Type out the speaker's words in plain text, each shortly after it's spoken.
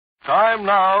Time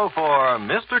now for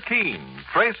Mr. Keen,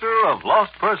 Tracer of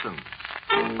Lost Persons.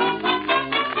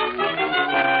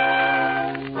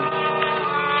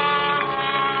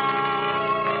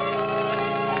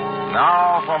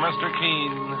 Now for Mr.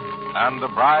 Keen and the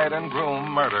bride and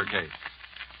groom murder case.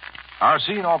 Our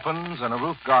scene opens in a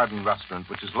roof garden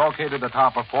restaurant which is located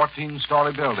atop a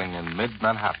 14-story building in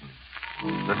mid-Manhattan.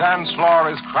 The dance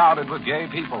floor is crowded with gay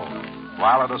people,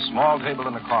 while at a small table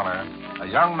in the corner, a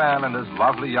young man and his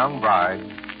lovely young bride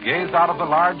gaze out of the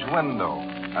large window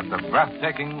at the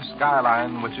breathtaking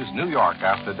skyline which is New York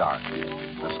after dark.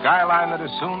 A skyline that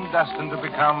is soon destined to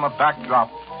become a backdrop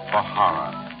for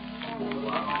horror.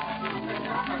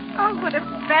 Oh, what a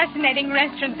fascinating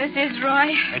restaurant this is,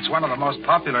 Roy. It's one of the most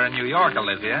popular in New York,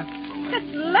 Olivia. Just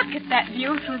look at that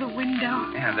view through the window.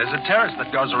 Yeah, there's a terrace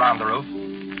that goes around the roof.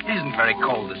 It isn't very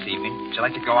cold this evening. Would you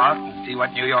like to go out and see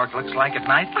what New York looks like at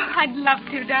night? Oh, I'd love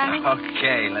to, darling.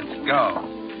 Okay, let's go.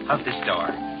 Out this door.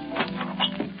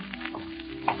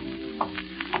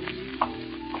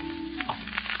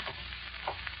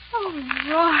 Oh,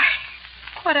 Roy,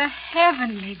 what a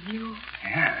heavenly view.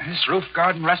 Yeah, this roof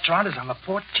garden restaurant is on the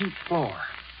 14th floor.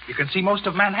 You can see most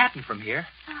of Manhattan from here.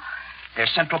 Oh.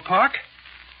 There's Central Park,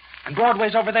 and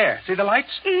Broadway's over there. See the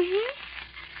lights? Mm-hmm.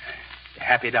 You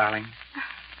happy, darling?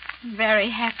 Very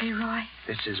happy, Roy.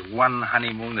 This is one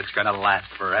honeymoon that's going to last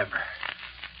forever.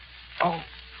 Oh,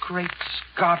 great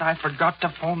Scott, I forgot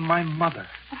to phone my mother.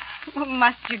 Well,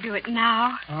 must you do it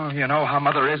now? Oh, you know how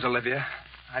Mother is, Olivia.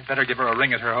 I'd better give her a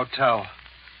ring at her hotel.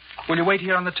 Will you wait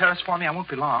here on the terrace for me? I won't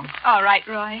be long. All right,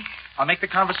 Roy. I'll make the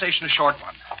conversation a short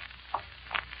one.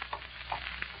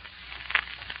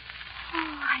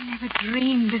 Oh, I never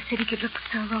dreamed the city could look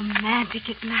so romantic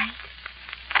at night.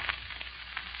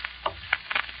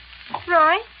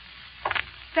 Roy?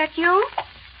 Is that you?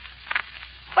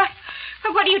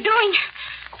 What are you doing?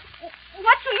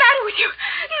 What's the matter with you?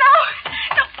 No,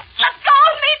 let go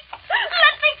of me.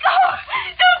 Let me go.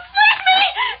 Don't leave me.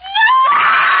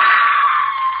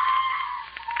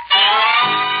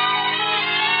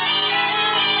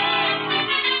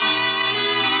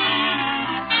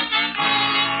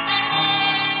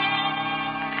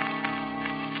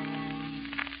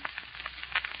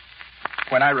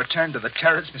 When I returned to the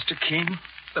terrace, Mr. Keen,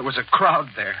 there was a crowd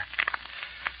there.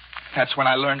 That's when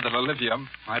I learned that Olivia,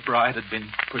 my bride, had been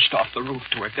pushed off the roof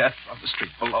to her death on the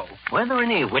street below. Were there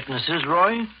any witnesses,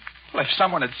 Roy? Well, if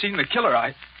someone had seen the killer,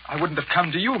 I wouldn't have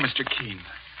come to you, Mr. Keen.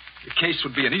 The case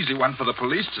would be an easy one for the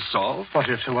police to solve. But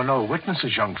if there were no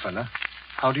witnesses, young fella,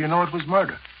 how do you know it was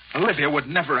murder? Olivia would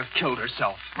never have killed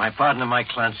herself. My partner, Mike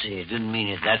Clancy, didn't mean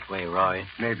it that way, Roy.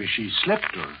 Maybe she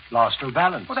slipped or lost her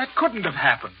balance. Well, that couldn't have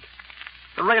happened.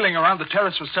 The railing around the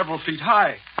terrace was several feet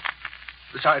high.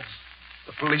 Besides,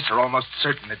 the police are almost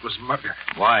certain it was murder.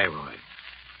 Why, Roy?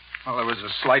 Well, there was a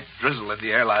slight drizzle in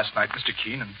the air last night, Mr.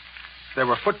 Keen, and there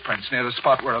were footprints near the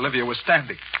spot where Olivia was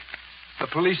standing. The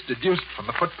police deduced from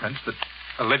the footprints that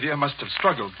Olivia must have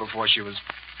struggled before she was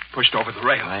pushed over the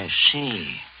rail. I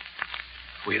see.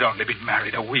 If we had only been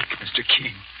married a week, Mr.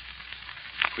 Keen,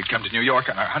 we'd come to New York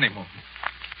on our honeymoon.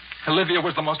 Olivia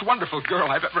was the most wonderful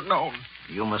girl I've ever known.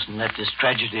 You mustn't let this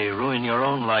tragedy ruin your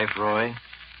own life, Roy.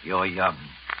 You're young.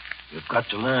 You've got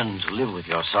to learn to live with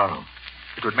your sorrow.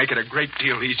 It would make it a great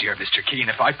deal easier, Mr. Keen,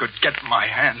 if I could get my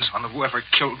hands on whoever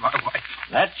killed my wife.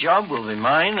 That job will be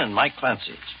mine and Mike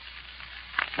Clancy's.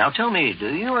 Now tell me,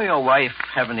 do you or your wife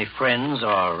have any friends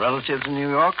or relatives in New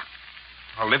York?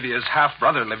 Olivia's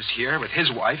half-brother lives here with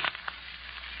his wife.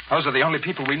 Those are the only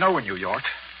people we know in New York.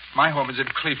 My home is in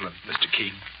Cleveland, Mr.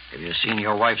 Keen. Have you seen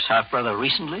your wife's half-brother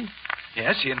recently?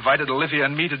 Yes, he invited Olivia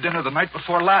and me to dinner the night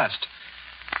before last.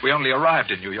 We only arrived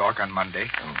in New York on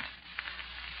Monday. Oh.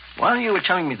 While you were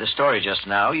telling me the story just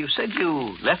now, you said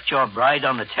you left your bride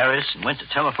on the terrace and went to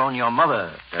telephone your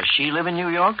mother. Does she live in New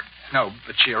York? No,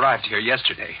 but she arrived here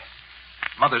yesterday.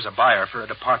 Mother's a buyer for a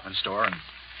department store, and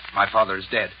my father is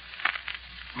dead.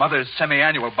 Mother's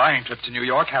semi-annual buying trip to New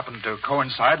York happened to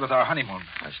coincide with our honeymoon.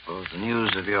 I suppose the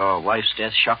news of your wife's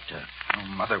death shocked her. Oh,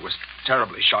 Mother was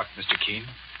terribly shocked, Mr. Keen.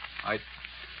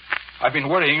 I've been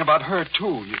worrying about her,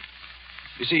 too.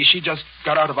 You see, she just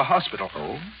got out of a hospital.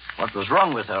 Oh? What was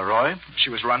wrong with her, Roy?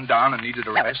 She was run down and needed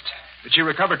a rest. But she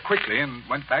recovered quickly and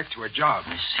went back to her job.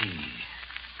 I see.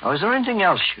 Now, is there anything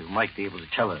else you might be able to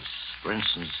tell us? For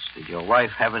instance, did your wife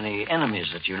have any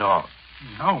enemies that you know of?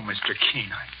 No, Mr.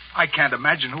 Keen. I can't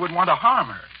imagine who would want to harm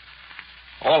her.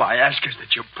 All I ask is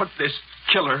that you put this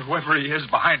killer, whoever he is,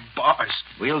 behind bars.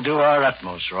 We'll do our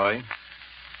utmost, Roy.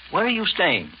 Where are you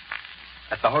staying?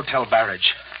 At the Hotel Barrage.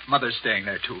 Mother's staying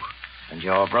there, too. And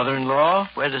your brother-in-law,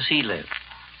 where does he live?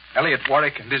 Elliot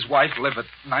Warwick and his wife live at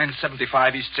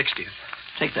 975 East 60th.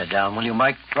 Take that down, will you,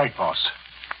 Mike? Right, boss.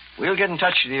 We'll get in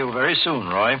touch with you very soon,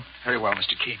 Roy. Very well,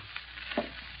 Mr. Keen.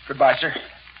 Goodbye, sir.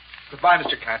 Goodbye,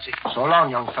 Mr. Clancy. So long,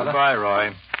 young fella. Goodbye, Roy.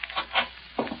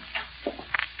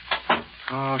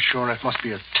 Oh, sure, it must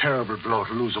be a terrible blow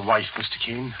to lose a wife, Mr.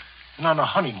 Keen. And on a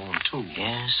honeymoon, too.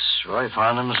 Yes, Roy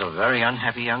Farnham's a very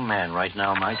unhappy young man right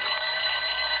now, Mike.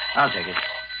 I'll take it.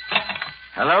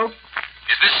 Hello?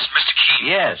 Is this Mr.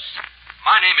 Keen? Yes.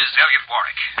 My name is Elliot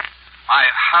Warwick. My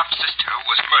half-sister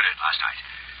was murdered last night.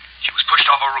 She was pushed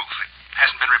off a roof. It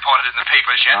hasn't been reported in the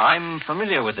papers yet. I'm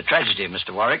familiar with the tragedy,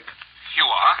 Mr. Warwick. You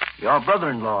are? Your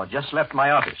brother-in-law just left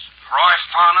my office. Roy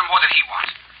Farnham, what did he want?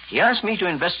 He asked me to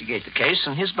investigate the case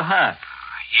on his behalf.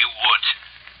 He would.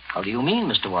 How do you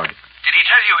mean, Mr. Warwick? Did he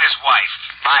tell you his wife,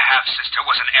 my half-sister,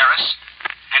 was an heiress?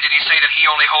 And did he say that he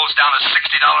only holds down a $60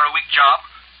 a week job?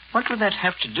 What would that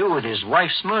have to do with his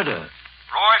wife's murder?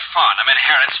 Roy Farnham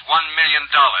inherits $1 million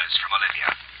from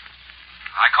Olivia.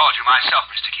 I called you myself,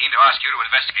 Mr. Keen, to ask you to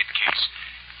investigate the case.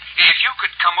 If you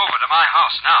could come over to my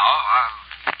house now,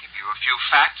 I'll give you a few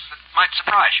facts that might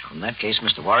surprise you. In that case,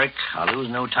 Mr. Warwick, I'll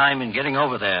lose no time in getting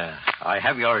over there. I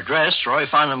have your address. Roy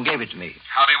Farnham gave it to me.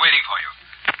 I'll be waiting for you.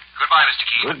 Goodbye, Mr.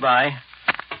 Keen. Goodbye.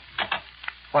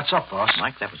 What's up, boss?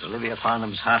 Mike, that was Olivia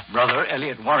Farnham's half-brother,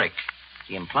 Elliot Warwick.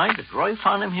 He implied that Roy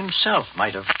Farnham himself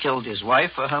might have killed his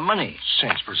wife for her money.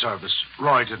 Saints preserve us.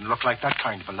 Roy didn't look like that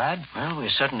kind of a lad. Well, we're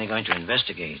certainly going to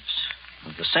investigate.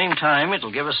 At the same time,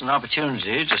 it'll give us an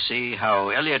opportunity to see how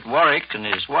Elliot Warwick and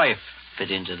his wife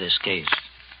fit into this case.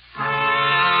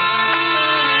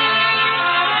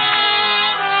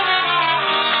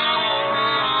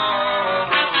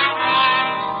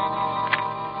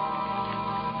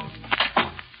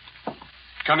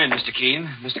 Come in, Mr. Keen.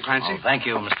 Mr. Clancy. Oh, thank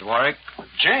you, Mr. Warwick.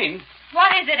 Jane,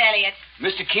 What is it, Elliot?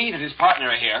 Mr. Keen and his partner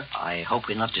are here. I hope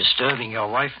we're not disturbing your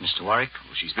wife, Mr. Warwick.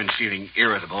 Well, she's been feeling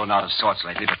irritable and out of sorts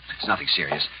lately, but it's nothing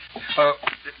serious.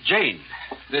 Jane,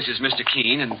 this is Mr.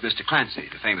 Keen and Mr. Clancy,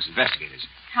 the famous investigators.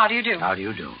 How do you do? How do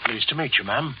you do? Pleased to meet you,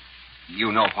 ma'am.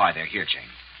 You know why they're here, Jane.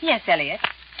 Yes, Elliot.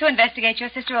 To investigate your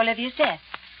sister Olivia's death.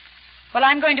 Well,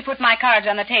 I'm going to put my cards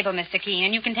on the table, Mr. Keen,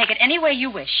 and you can take it any way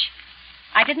you wish.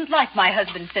 I didn't like my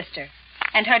husband's sister,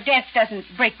 and her death doesn't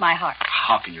break my heart.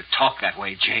 How can you talk that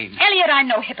way, Jane? Elliot, I'm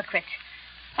no hypocrite.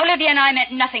 Olivia and I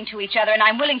meant nothing to each other, and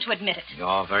I'm willing to admit it.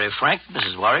 You're very frank,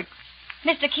 Mrs. Warwick.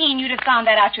 Mr. Keen, you'd have found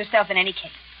that out yourself in any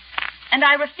case. And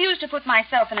I refuse to put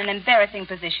myself in an embarrassing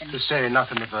position. To say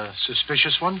nothing of a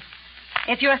suspicious one?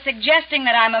 If you're suggesting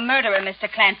that I'm a murderer,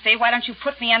 Mr. Clancy, why don't you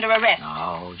put me under arrest?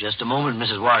 Oh, just a moment,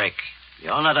 Mrs. Warwick.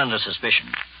 You're not under suspicion.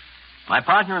 My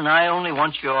partner and I only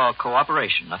want your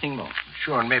cooperation, nothing more.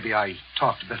 Sure, and maybe I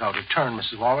talked a bit out of turn,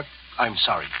 Mrs. Warwick. I'm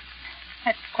sorry.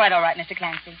 That's quite all right, Mr.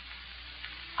 Clancy.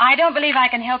 I don't believe I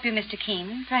can help you, Mr.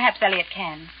 Keen. Perhaps Elliot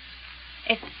can.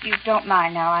 If you don't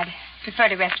mind now, I'd prefer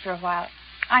to rest for a while.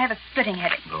 I have a splitting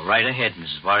headache. Go right ahead,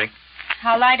 Mrs. Warwick.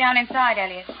 I'll lie down inside,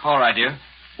 Elliot. All right, dear.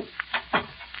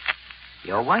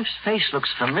 Your wife's face looks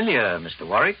familiar, Mr.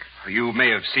 Warwick. You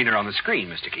may have seen her on the screen,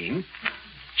 Mr. Keen.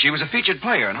 She was a featured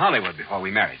player in Hollywood before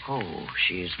we married. Oh,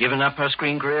 she's given up her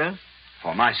screen career?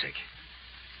 For my sake.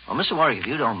 Well, Mr. Warwick, if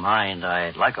you don't mind,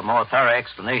 I'd like a more thorough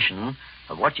explanation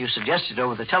of what you suggested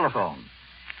over the telephone.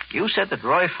 You said that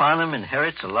Roy Farnham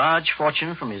inherits a large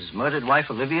fortune from his murdered wife,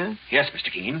 Olivia? Yes,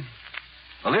 Mr. Keen.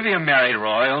 Olivia married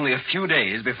Roy only a few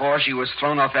days before she was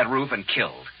thrown off that roof and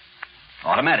killed.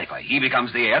 Automatically, he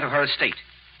becomes the heir to her estate,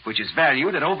 which is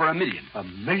valued at over $1 million.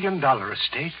 $1 million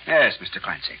estate? Yes, Mr.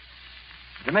 Clancy.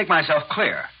 To make myself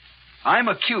clear, I'm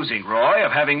accusing Roy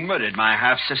of having murdered my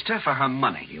half-sister for her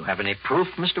money. You have any proof,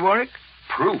 Mr. Warwick?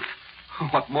 Proof?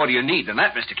 What more do you need than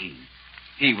that, Mr. Keen?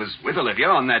 He was with Olivia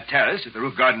on that terrace at the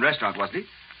Roof Garden restaurant, wasn't he?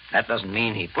 That doesn't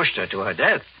mean he pushed her to her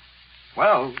death.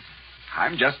 Well,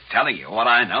 I'm just telling you what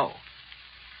I know.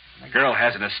 The girl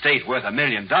has an estate worth $1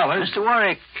 million. Mr.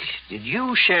 Warwick, did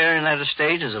you share in that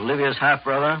estate as Olivia's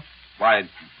half-brother? Why,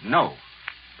 no.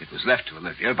 It was left to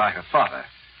Olivia by her father,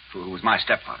 who was my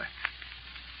stepfather.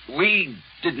 We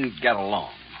didn't get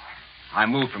along. I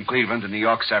moved from Cleveland to New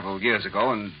York several years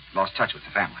ago and lost touch with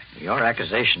the family. Your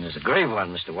accusation is a grave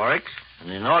one, Mr. Warwick. And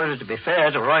in order to be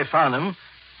fair to Roy Farnham,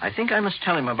 I think I must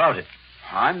tell him about it.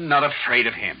 I'm not afraid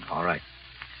of him. All right.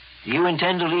 Do you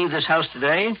intend to leave this house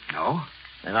today? No.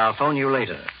 Then I'll phone you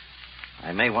later.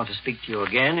 I may want to speak to you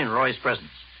again in Roy's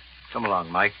presence. Come along,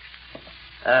 Mike.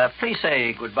 Please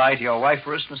say goodbye to your wife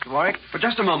for us, Mr. Warwick. For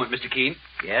just a moment, Mr. Keen.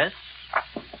 Yes?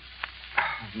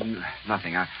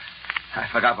 Nothing. I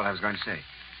forgot what I was going to say.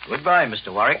 Goodbye,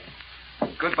 Mr. Warwick.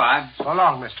 Goodbye. So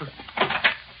long, mister.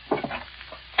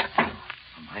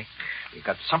 Mike, we've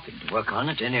got something to work on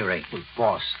at any rate. Well,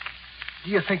 boss, Do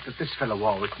you think that this fellow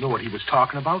Warwick knew what he was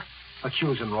talking about?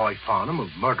 Accusing Roy Farnham of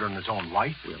murdering his own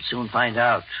wife? We'll soon find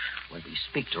out when we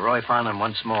speak to Roy Farnham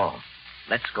once more.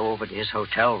 Let's go over to his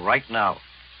hotel right now.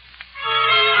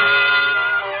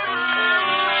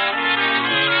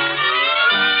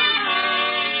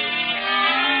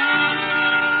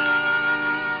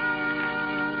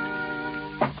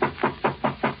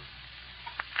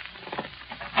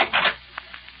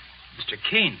 Mr.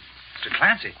 Keen. Mr.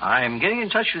 Clancy. I'm getting in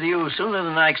touch with you sooner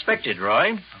than I expected,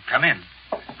 Roy. Come in.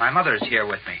 My mother's here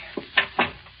with me.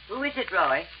 Who is it,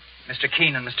 Roy? Mr.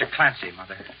 Keen and Mr. Clancy,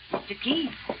 Mother. Mr.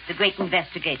 Keen, the great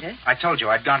investigator. I told you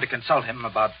I'd gone to consult him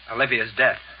about Olivia's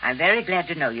death. I'm very glad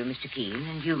to know you, Mr. Keen,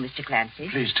 and you, Mr. Clancy.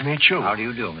 Pleased to meet you. How do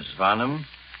you do, Mrs. Farnham?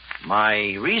 My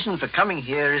reason for coming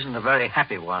here isn't a very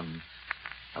happy one.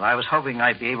 And I was hoping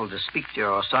I'd be able to speak to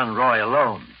your son, Roy,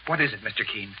 alone. What is it, Mr.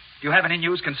 Keen? Do you have any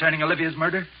news concerning Olivia's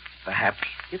murder? Perhaps.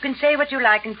 You can say what you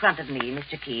like in front of me,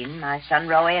 Mr. Keen. My son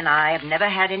Roy and I have never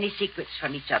had any secrets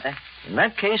from each other. In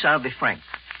that case, I'll be frank.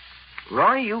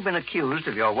 Roy, you've been accused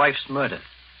of your wife's murder.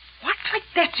 What?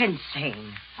 That's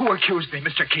insane. Who accused me,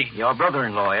 Mr. Keen? Your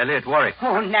brother-in-law, Elliot Warwick.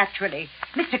 Oh, naturally.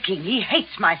 Mr. Keen, he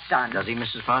hates my son. Does he,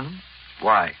 Mrs. Farnham?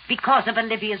 Why? Because of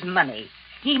Olivia's money.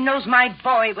 He knows my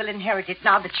boy will inherit it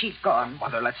now that she's gone.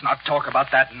 Mother, let's not talk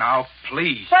about that now,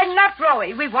 please. Why not,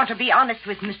 Roy? We want to be honest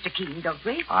with Mr. Keen, don't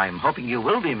we? I'm hoping you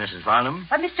will be, Mrs. Farnham.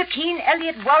 But Mr. Keen,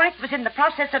 Elliot Warwick was in the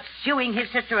process of suing his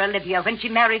sister Olivia when she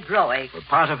married Roy. For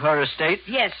part of her estate?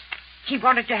 Yes. He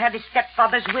wanted to have his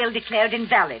stepfather's will declared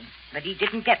invalid, but he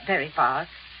didn't get very far.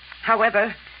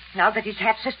 However, now that his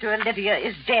half-sister Olivia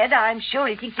is dead, I'm sure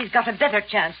he thinks he's got a better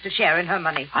chance to share in her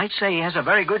money. I'd say he has a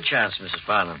very good chance, Mrs.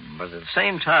 Farnham, but at the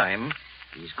same time,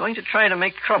 he's going to try to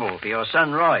make trouble for your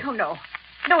son, Roy. Oh, no.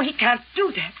 No, he can't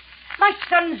do that. My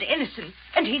son's innocent,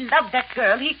 and he loved that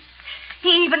girl. He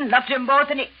even loved her more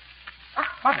than he... Oh,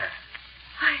 Mother.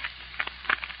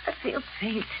 I feel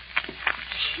faint.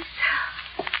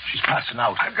 She's passing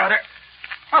out. I've got her.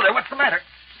 Mother, what's the matter?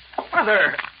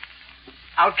 Mother.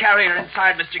 I'll carry her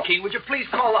inside, Mr. Keen. Would you please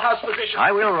call the house physician?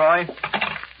 I will, Roy.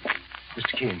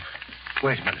 Mr. Keen,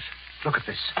 wait a minute. Look at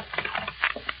this.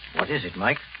 What is it,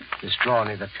 Mike? This drawer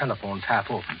near the telephone's half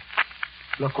open.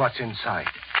 Look what's inside.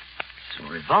 It's a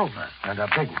revolver. And a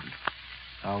big one.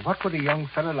 Now, what would a young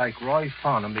fella like Roy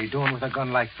Farnham be doing with a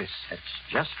gun like this? That's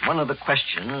just one of the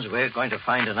questions we're going to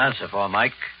find an answer for,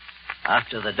 Mike,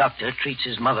 after the doctor treats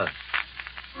his mother.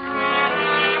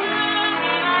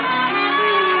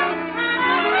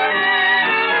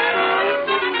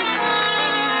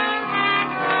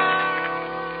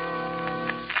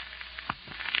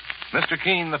 Mr.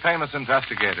 Keen, the famous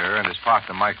investigator, and his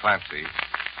partner, Mike Clancy,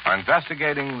 are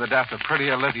investigating the death of pretty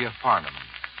Olivia Farnham,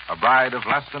 a bride of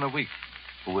less than a week,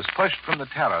 who was pushed from the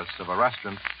terrace of a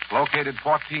restaurant located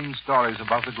 14 stories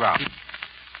above the ground.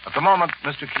 At the moment,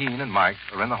 Mr. Keen and Mike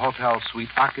are in the hotel suite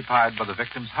occupied by the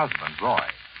victim's husband, Roy,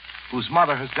 whose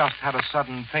mother has just had a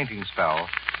sudden fainting spell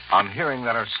on hearing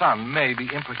that her son may be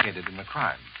implicated in the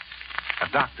crime. A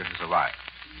doctor has arrived,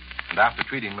 and after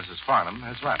treating Mrs. Farnham,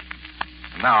 has left.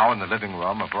 Now, in the living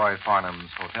room of Roy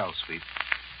Farnham's hotel suite.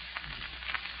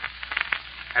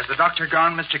 Has the doctor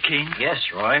gone, Mr. Keen? Yes,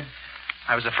 Roy.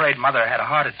 I was afraid Mother had a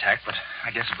heart attack, but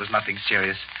I guess it was nothing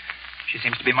serious. She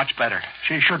seems to be much better.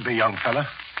 She should be, young fella.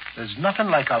 There's nothing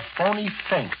like a phony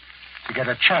faint to get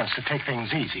a chance to take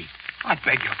things easy. I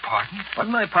beg your pardon? What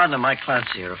my partner, Mike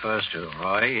Clancy, refers to,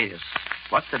 Roy, is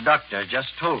what the doctor just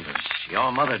told us. Your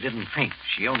mother didn't faint.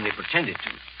 She only pretended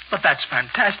to. But that's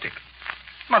fantastic.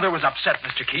 Mother was upset,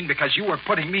 Mr. Keen, because you were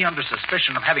putting me under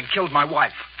suspicion of having killed my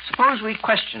wife. Suppose we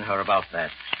question her about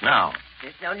that now.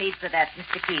 There's no need for that,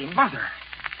 Mr. Keen. Mother.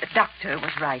 The doctor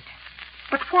was right.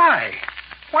 But why?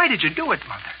 Why did you do it,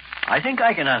 Mother? I think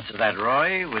I can answer that,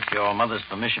 Roy, with your mother's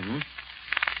permission.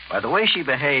 By the way she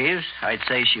behaves, I'd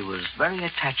say she was very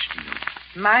attached to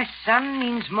you. My son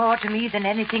means more to me than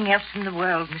anything else in the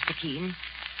world, Mr. Keen.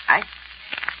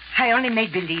 I only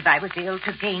made believe I was ill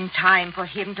to gain time for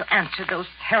him to answer those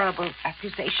terrible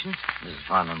accusations. Mrs.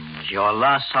 Farnham, was your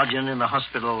last sojourn in the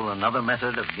hospital another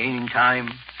method of gaining time?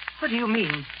 What do you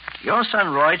mean? Your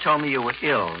son, Roy, told me you were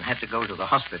ill and had to go to the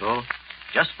hospital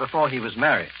just before he was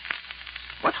married.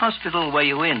 What hospital were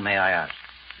you in, may I ask?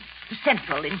 The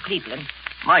Central in Cleveland.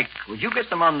 Mike, would you get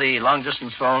them on the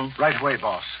long-distance phone? Right away,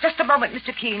 boss. Just a moment,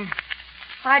 Mr. Keen.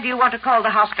 Why do you want to call the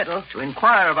hospital? To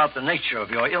inquire about the nature of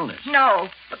your illness. No.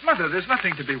 But, Mother, there's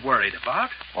nothing to be worried about.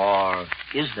 Or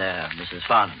is there, Mrs.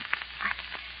 Farnham?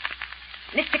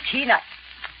 Mr. Keen,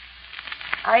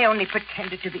 I only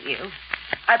pretended to be ill.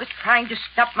 I was trying to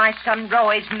stop my son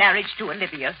Roy's marriage to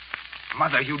Olivia.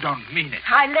 Mother, you don't mean it.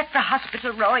 I left the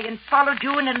hospital, Roy, and followed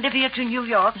you and Olivia to New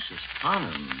York. Mrs.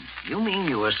 Farnham, you mean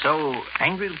you were so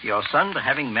angry with your son for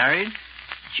having married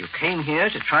that you came here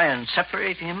to try and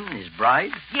separate him and his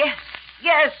bride? Yes.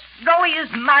 Roy is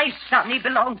my son. He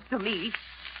belongs to me.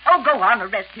 Oh, go on,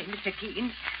 arrest me, Mr.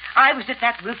 Keen. I was at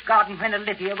that roof garden when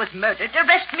Olivia was murdered.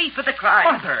 Arrest me for the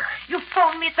crime. Mother! You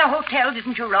phoned me at the hotel,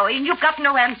 didn't you, Roy? And you got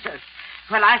no answer.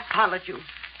 Well, I followed you.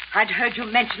 I'd heard you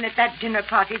mention at that dinner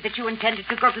party that you intended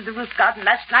to go to the roof garden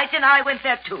last night, and I went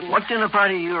there, too. What dinner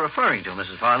party are you referring to,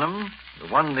 Mrs. Farnham? The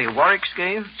one the Warwicks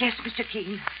gave? Yes, Mr.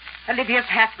 Keen. Olivia's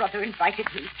half-brother invited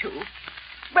me, too.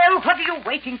 Well, what are you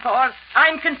waiting for?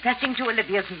 I'm confessing to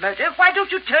Olivia's murder. Why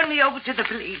don't you turn me over to the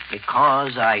police?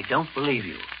 Because I don't believe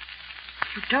you.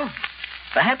 You don't?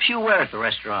 Perhaps you were at the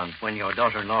restaurant when your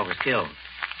daughter-in-law was killed.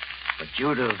 But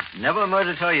you'd have never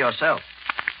murdered her yourself.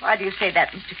 Why do you say that,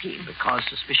 Mr. Keen? Because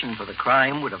suspicion for the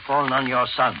crime would have fallen on your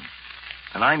son.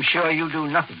 And I'm sure you do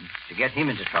nothing to get him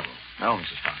into trouble. No,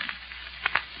 Mrs. Farnham.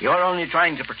 You're only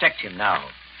trying to protect him now.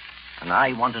 And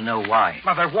I want to know why.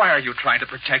 Mother, why are you trying to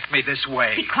protect me this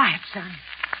way? Be quiet, son.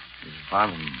 Mrs.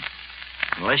 Farnham,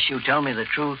 unless you tell me the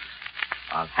truth,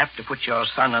 I'll have to put your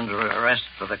son under arrest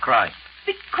for the crime.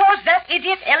 Because that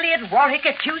idiot Elliot Warwick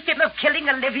accused him of killing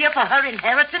Olivia for her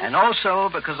inheritance? And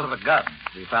also because of a gun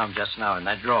we found just now in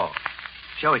that drawer.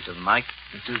 Show it to them, Mike.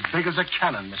 It's as big as a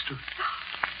cannon, mister. Is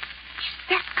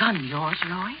that gun yours,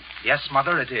 Roy? Yes,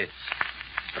 Mother, it is.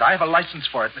 But I have a license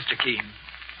for it, Mr. Keen.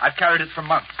 I've carried it for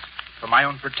months, for my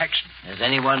own protection. Has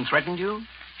anyone threatened you?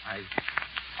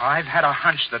 I've had a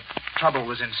hunch that trouble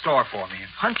was in store for me.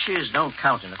 Hunches don't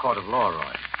count in a court of law,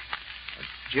 Roy.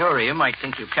 A jury might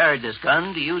think you carried this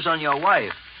gun to use on your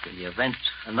wife in the event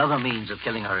another means of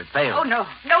killing her had failed. Oh, no.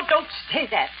 No, don't say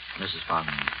that. Mrs.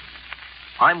 Farnham,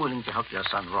 I'm willing to help your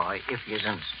son, Roy, if he is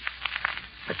innocent.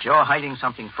 But you're hiding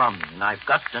something from me, and I've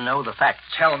got to know the facts.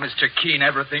 Tell Mr. Keen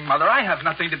everything, Mother. I have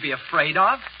nothing to be afraid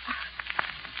of.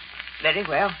 Very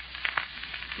well.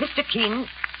 Mr. Keen,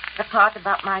 the part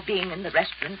about my being in the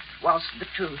restaurant was the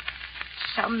truth.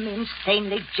 Some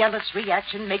insanely jealous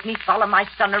reaction made me follow my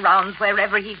son around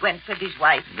wherever he went with his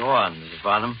wife. Go on, Mrs.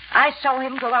 Farnham. I saw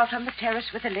him go out on the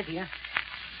terrace with Olivia.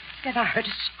 Then I heard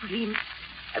a scream.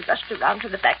 I rushed around to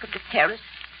the back of the terrace.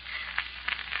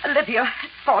 Olivia had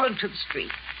fallen to the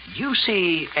street. Did you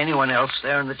see anyone else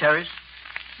there in the terrace?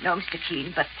 No, Mr.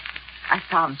 Keen, but I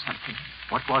found something.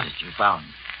 What was it you found?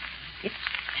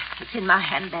 It's in my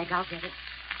handbag. I'll get it.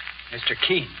 Mr.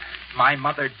 Keen, my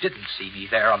mother didn't see me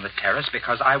there on the terrace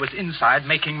because I was inside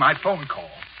making my phone call.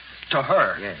 To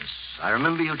her. Yes, I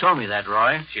remember you told me that,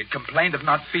 Roy. She had complained of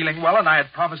not feeling well, and I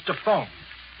had promised to phone.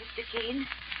 Mr. Keen,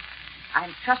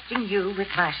 I'm trusting you with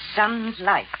my son's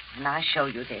life, and I show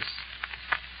you this.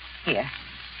 Here.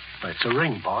 It's a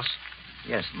ring, boss.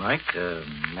 Yes, Mike, a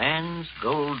man's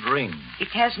gold ring. It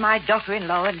has my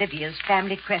daughter-in-law Olivia's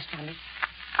family crest on it.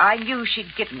 I knew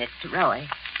she'd given it to Roy.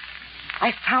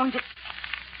 I found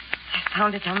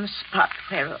it on the spot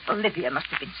where Olivia must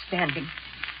have been standing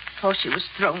before she was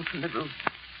thrown from the roof.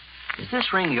 Is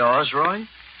this ring yours, Roy?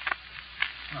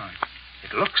 Oh,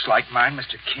 it looks like mine,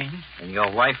 Mr. Keen. And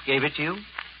your wife gave it to you?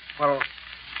 Well,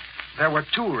 there were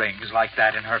two rings like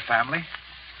that in her family.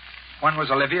 One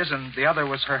was Olivia's, and the other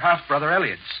was her half-brother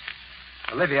Elliot's.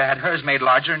 Olivia had hers made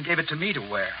larger and gave it to me to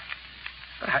wear.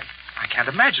 But I can't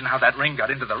imagine how that ring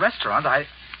got into the restaurant. I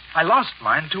lost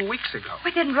mine 2 weeks ago.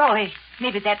 But then, Roy,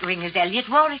 maybe that ring is Elliot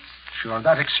Warwick's. Sure,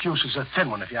 that excuse is a thin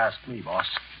one if you ask me, boss.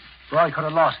 Roy could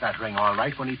have lost that ring all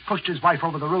right when he pushed his wife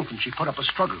over the roof and she put up a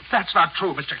struggle. That's not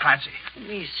true, Mr. Clancy. Let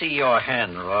me see your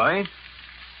hand, Roy.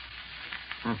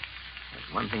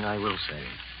 There's one thing I will say.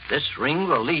 This ring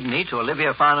will lead me to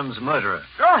Olivia Farnham's murderer.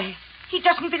 Roy, he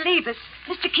doesn't believe us.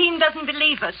 Mr. Keen doesn't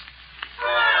believe us.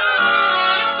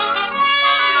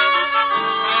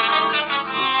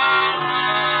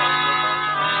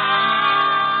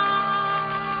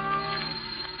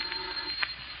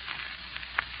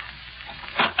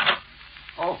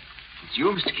 Oh, it's you,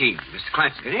 Mr. Keen, Mr.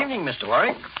 Clancy. Good evening, Mr.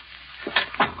 Warwick.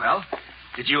 Well,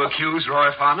 did you accuse Roy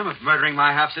Farnham of murdering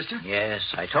my half-sister? Yes,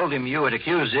 I told him you had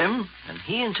accused him, and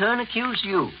he in turn accused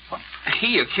you. What?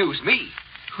 He accused me?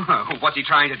 What's he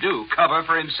trying to do, cover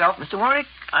for himself? Mr. Warwick,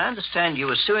 I understand you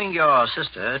were suing your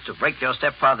sister to break your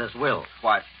stepfather's will.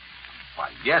 Why,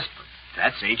 yes, but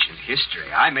that's ancient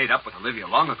history. I made up with Olivia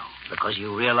long ago. Because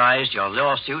you realized your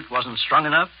lawsuit wasn't strong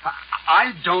enough?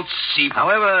 I don't see...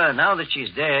 However, now that she's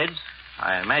dead,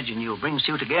 I imagine you'll bring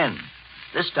suit again.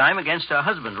 This time against her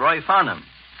husband, Roy Farnham,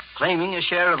 claiming a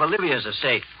share of Olivia's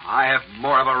estate. I have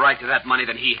more of a right to that money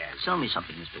than he has. Tell me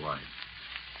something, Mr. Warwick.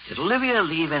 Did Olivia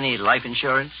leave any life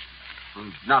insurance?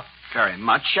 Not very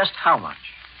much. Just how much?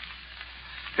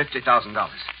 $50,000.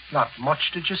 Not much,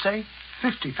 did you say?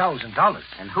 $50,000.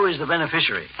 And who is the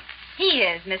beneficiary? He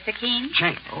is, Mr. Keen.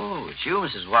 Jane. Oh, it's you,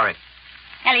 Mrs. Warwick.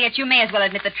 Elliot, you may as well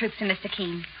admit the truth to Mr.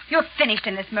 Keen. You're finished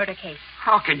in this murder case.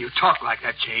 How can you talk like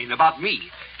that, Jane, about me?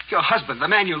 Your husband, the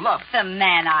man you love. The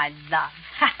man I love.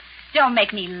 Ha! Don't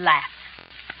make me laugh.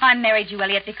 I married you,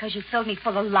 Elliot, because you filled me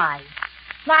full of lies.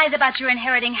 Lies about your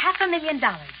inheriting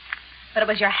 $500,000. But it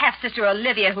was your half-sister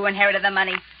Olivia who inherited the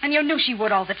money, and you knew she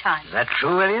would all the time. Is that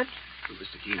true, Elliot?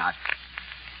 Mr. Keen, I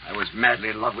was madly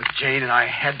in love with Jane, and I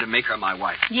had to make her my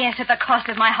wife. Yes, at the cost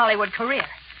of my Hollywood career.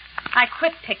 I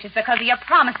quit pictures because of your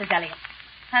promises, Elliot.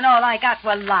 And all I got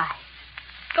were lies.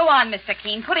 Go on, Mr.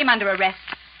 Keen. Put him under arrest.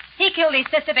 He killed his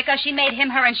sister because she made him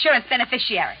her insurance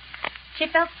beneficiary. She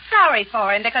felt sorry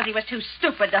for him because he was too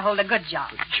stupid to hold a good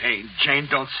job. Jane,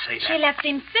 don't say that. She left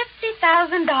him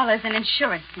 $50,000 in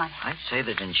insurance money. I'd say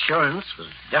that insurance was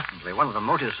definitely one of the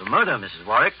motives for murder, Mrs.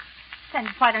 Warwick. Then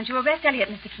why don't you arrest Elliot,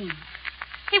 Mr. Keen?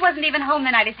 He wasn't even home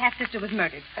the night his half-sister was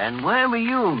murdered. And where were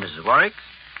you, Mrs. Warwick?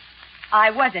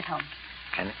 I was at home.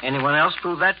 Can anyone else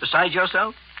prove that besides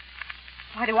yourself?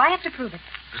 Why do I have to prove it?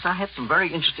 Because I had some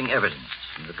very interesting evidence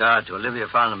in regard to Olivia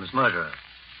Farnham's murderer.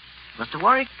 Mr.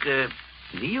 Warwick,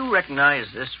 do you recognize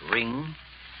this ring?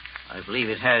 I believe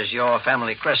it has your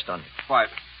family crest on it. Why,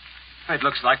 it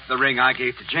looks like the ring I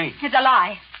gave to Jane. It's a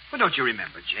lie. Well, don't you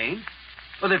remember, Jane?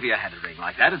 Olivia had a ring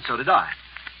like that, and so did I.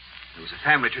 There was a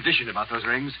family tradition about those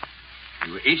rings.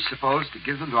 We were each supposed to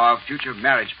give them to our future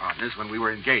marriage partners when we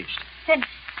were engaged. Then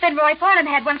Roy Farnham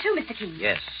had one too, Mr. Keen.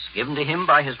 Yes, given to him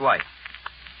by his wife.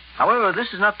 However,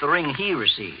 this is not the ring he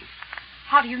received.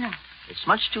 How do you know? It's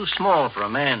much too small for a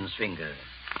man's finger.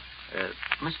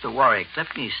 Mr. Warwick, let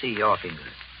me see your finger.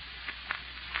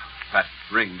 That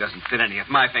ring doesn't fit any of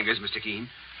my fingers, Mr. Keen.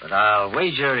 But I'll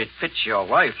wager it fits your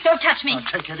wife. Don't touch me. Now,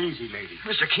 take it easy, lady.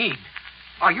 Mr. Keen,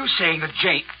 are you saying that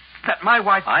that my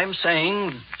wife... I'm saying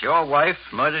that your wife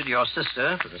murdered your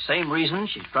sister for the same reason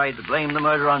she tried to blame the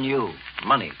murder on you,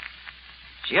 money.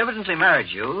 She evidently married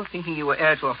you thinking you were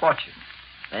heir to a fortune,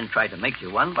 then tried to make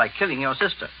you one by killing your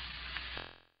sister.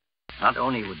 Not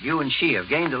only would you and she have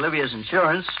gained Olivia's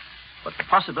insurance, but the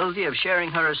possibility of sharing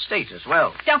her estate as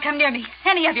well. Don't come near me,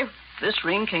 any of you. This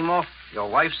ring came off your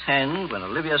wife's hand when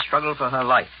Olivia struggled for her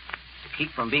life to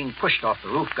keep from being pushed off the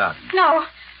roof garden. No.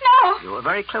 You were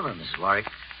very clever, Mrs. Warwick.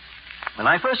 When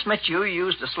I first met you, you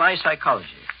used a sly psychology.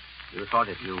 You thought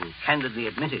if you candidly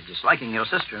admitted disliking your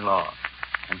sister-in-law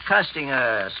and casting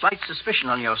a slight suspicion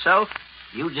on yourself,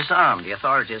 you disarmed the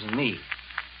authorities and me.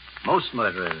 Most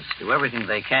murderers do everything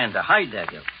they can to hide their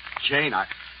guilt. Jane, I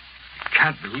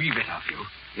can't believe it of you.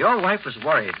 Your wife was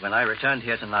worried when I returned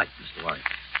here tonight, Mr. Warwick.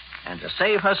 And to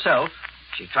save herself,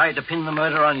 she tried to pin the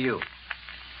murder on you.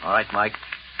 All right, Mike.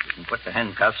 You can put the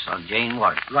handcuffs on Jane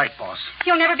Warwick. Right, boss.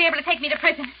 You'll never be able to take me to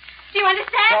prison. Do you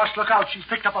understand? Boss, look out. She's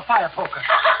picked up a fire poker.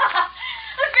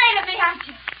 Afraid of me, aren't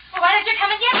you? Well, why don't you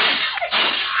come and get me?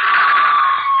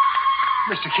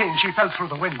 Mr. King, she fell through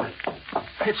the window.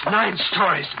 It's 9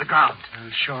 stories to the ground.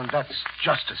 Well, sure, that's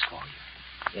justice for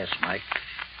you. Yes, Mike.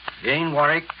 Jane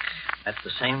Warwick, at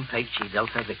the same fate she dealt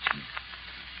her victim.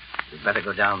 We'd better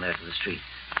go down there to the street.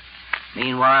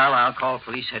 Meanwhile, I'll call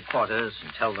police headquarters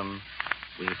and tell them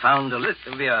we found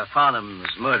Olivia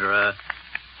Farnham's murderer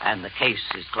and the case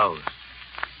is closed.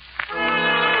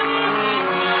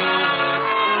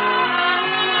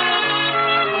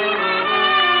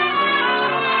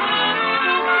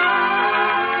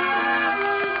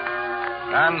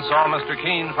 And so Mr.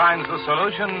 Keen finds the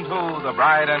solution to the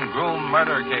bride and groom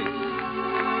murder case.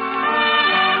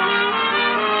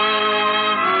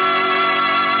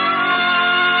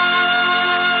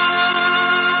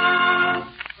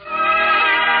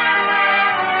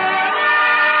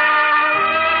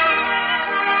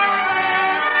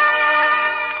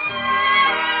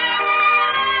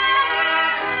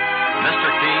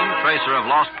 Of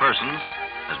Lost Persons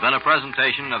has been a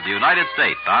presentation of the United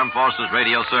States Armed Forces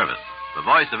Radio Service, the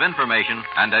voice of information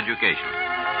and education.